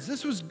of goods.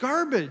 This was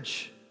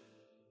garbage.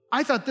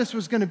 I thought this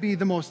was going to be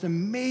the most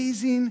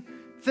amazing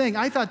thing.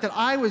 I thought that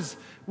I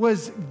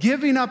was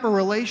giving up a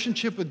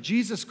relationship with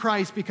Jesus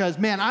Christ because,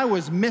 man, I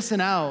was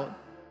missing out.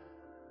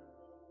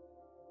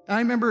 And I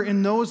remember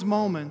in those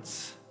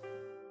moments,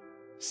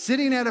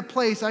 sitting at a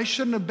place I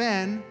shouldn't have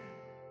been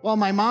while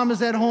my mom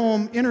is at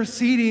home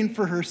interceding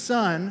for her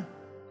son,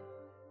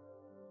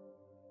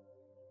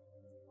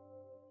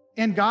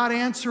 and God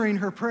answering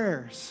her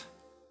prayers.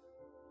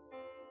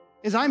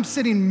 As I'm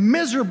sitting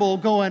miserable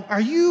going,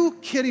 are you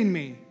kidding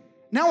me?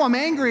 Now I'm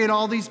angry at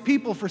all these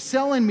people for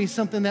selling me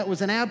something that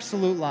was an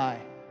absolute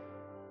lie.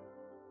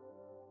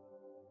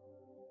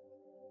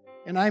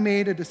 And I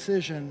made a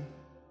decision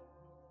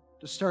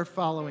to start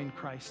following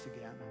Christ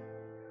again.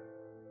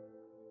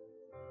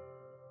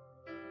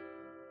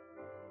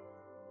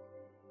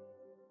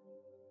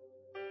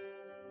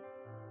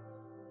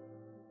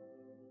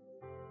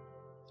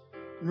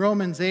 In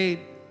Romans 8,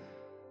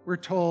 we're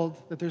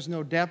told that there's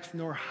no depth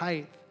nor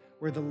height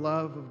where the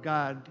love of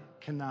God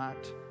cannot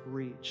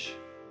reach.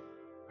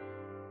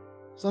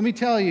 So let me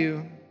tell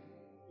you,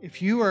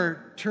 if you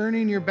are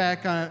turning your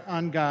back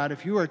on God,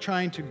 if you are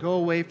trying to go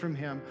away from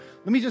Him,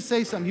 let me just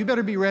say something. You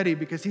better be ready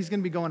because He's going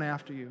to be going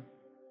after you.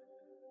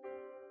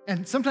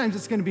 And sometimes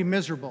it's going to be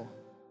miserable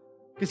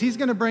because He's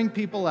going to bring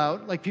people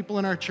out, like people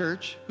in our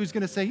church, who's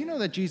going to say, you know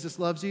that Jesus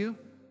loves you?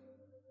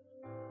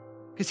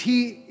 Because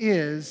He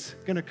is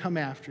going to come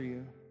after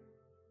you.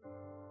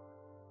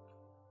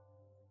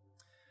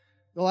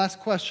 The last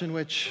question,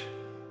 which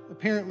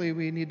apparently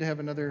we need to have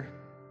another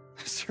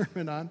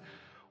sermon on,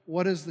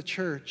 what is the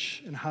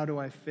church and how do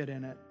I fit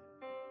in it?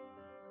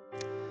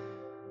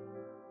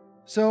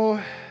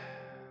 So,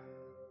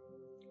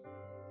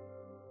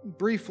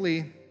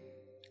 briefly,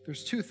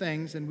 there's two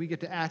things, and we get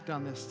to act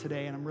on this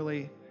today, and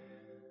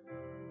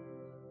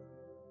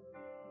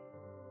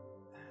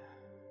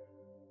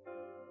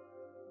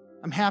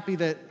I'm happy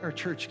that our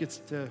church gets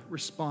to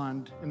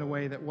respond in a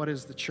way that what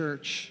is the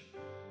church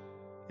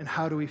and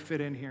how do we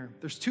fit in here?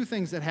 There's two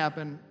things that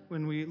happen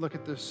when we look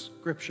at this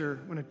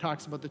scripture when it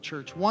talks about the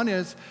church. One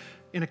is,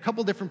 in a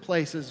couple different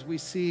places, we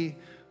see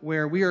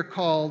where we are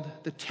called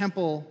the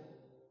temple.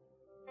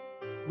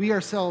 We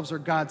ourselves are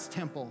God's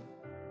temple.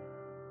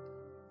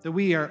 That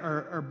we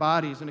are our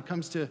bodies. When it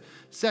comes to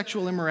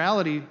sexual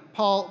immorality,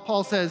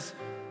 Paul says,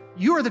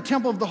 you are the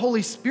temple of the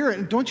Holy Spirit,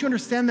 and don't you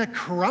understand that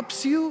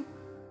corrupts you?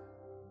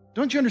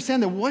 Don't you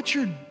understand that what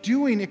you're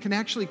doing, it can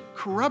actually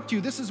corrupt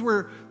you? This is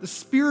where the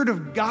Spirit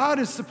of God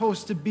is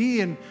supposed to be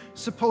and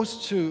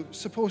supposed to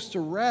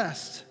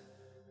rest.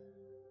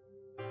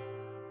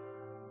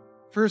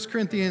 1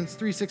 Corinthians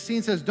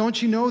 3:16 says,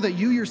 don't you know that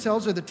you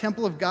yourselves are the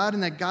temple of God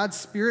and that God's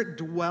Spirit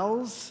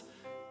dwells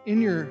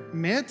in your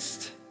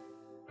midst?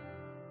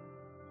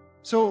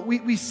 So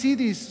we see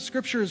these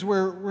scriptures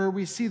where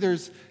we see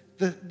there's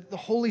the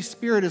Holy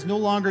Spirit is no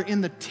longer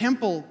in the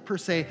temple per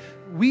se.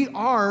 We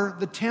are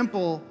the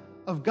temple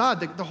of God.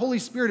 The Holy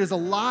Spirit is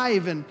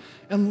alive and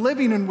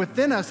living and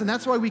within us, and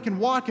that's why we can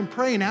walk and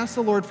pray and ask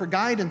the Lord for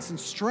guidance and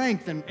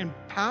strength and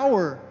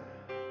power.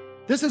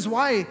 This is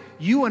why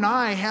you and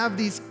I have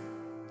these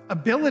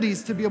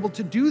abilities to be able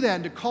to do that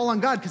and to call on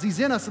God, because He's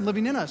in us and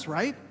living in us,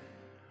 right?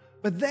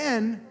 But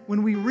then,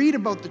 when we read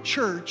about the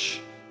church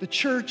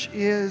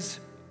is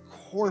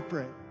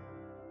corporate.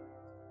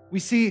 We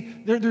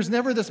see there's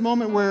never this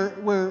moment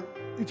where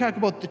you talk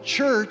about the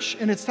church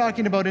and it's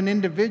talking about an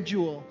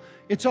individual.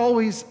 It's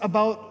always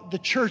about the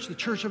church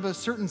of a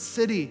certain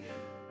city,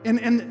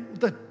 and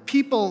the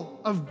people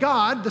of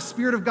God, the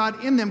Spirit of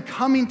God in them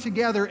coming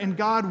together and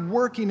God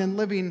working and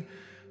living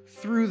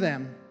through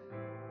them.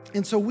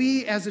 And so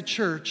we as a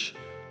church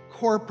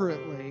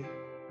corporately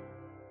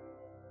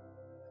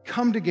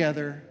come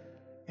together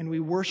and we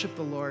worship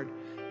the Lord.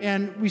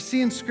 And we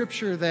see in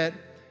Scripture that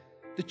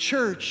the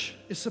church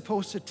is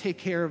supposed to take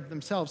care of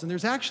themselves. And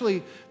there's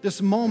actually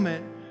this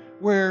moment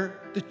where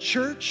the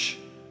church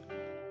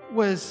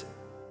was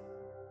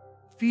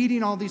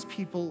feeding all these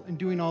people and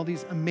doing all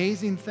these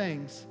amazing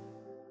things,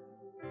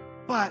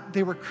 but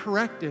they were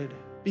corrected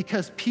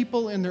because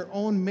people in their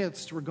own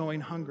midst were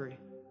going hungry.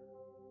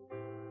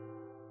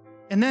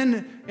 And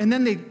then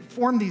they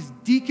formed these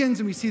deacons,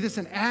 and we see this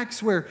in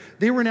Acts where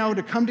they were now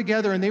to come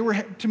together and they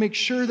were to make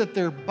sure that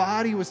their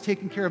body was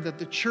taken care of, that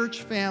the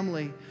church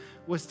family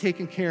was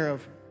taken care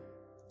of.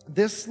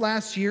 This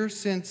last year,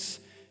 since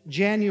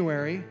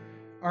January,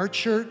 our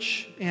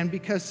church, and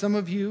because some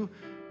of you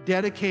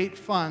dedicate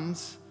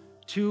funds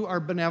to our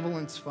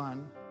benevolence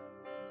fund,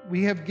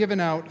 we have given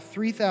out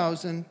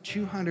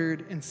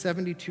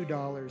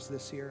 $3,272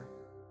 this year.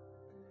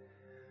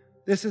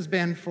 This has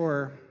been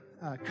for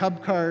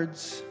Cub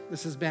cards.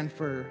 This has been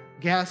for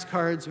gas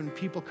cards when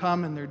people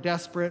come and they're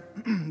desperate,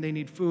 they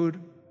need food.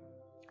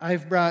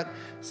 I've brought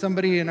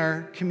somebody in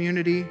our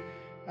community,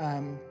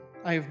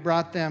 I've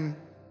brought them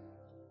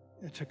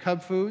to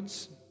Cub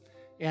Foods,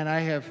 and I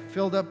have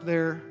filled up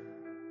their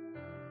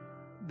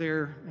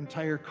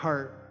entire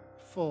cart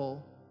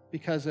full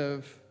because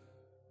of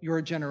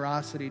your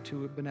generosity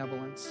to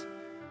benevolence.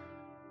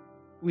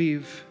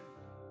 We've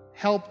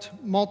helped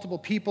multiple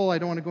people. I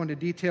don't want to go into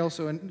detail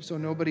so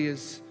nobody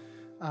is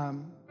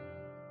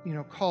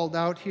called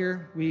out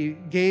here. We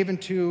gave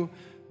into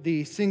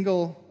the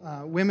single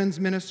women's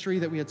ministry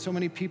that we had so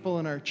many people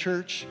in our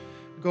church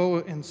go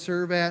and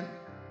serve at.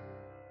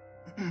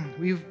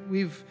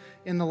 We've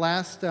in the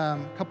last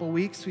couple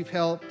weeks, we've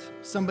helped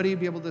somebody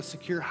be able to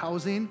secure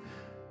housing.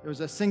 There was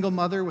a single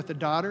mother with a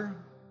daughter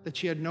that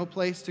she had no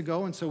place to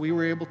go, and so we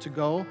were able to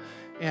go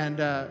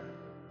and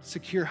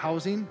secure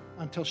housing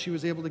until she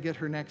was able to get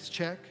her next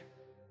check.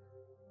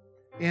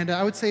 And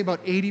I would say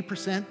about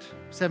 80%,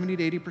 70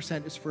 to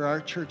 80% is for our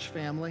church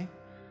family.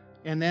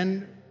 And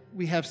then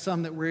we have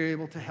some that we're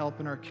able to help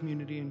in our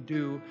community and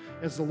do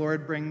as the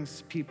Lord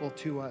brings people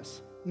to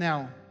us.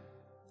 Now,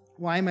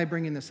 why am I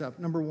bringing this up?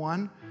 Number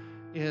one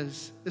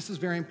is this is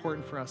very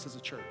important for us as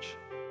a church.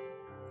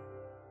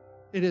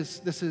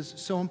 This is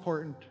so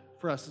important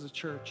for us as a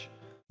church.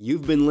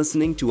 You've been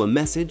listening to a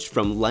message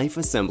from Life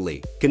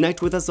Assembly.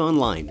 Connect with us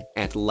online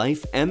at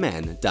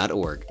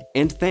lifemn.org.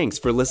 And thanks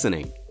for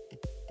listening.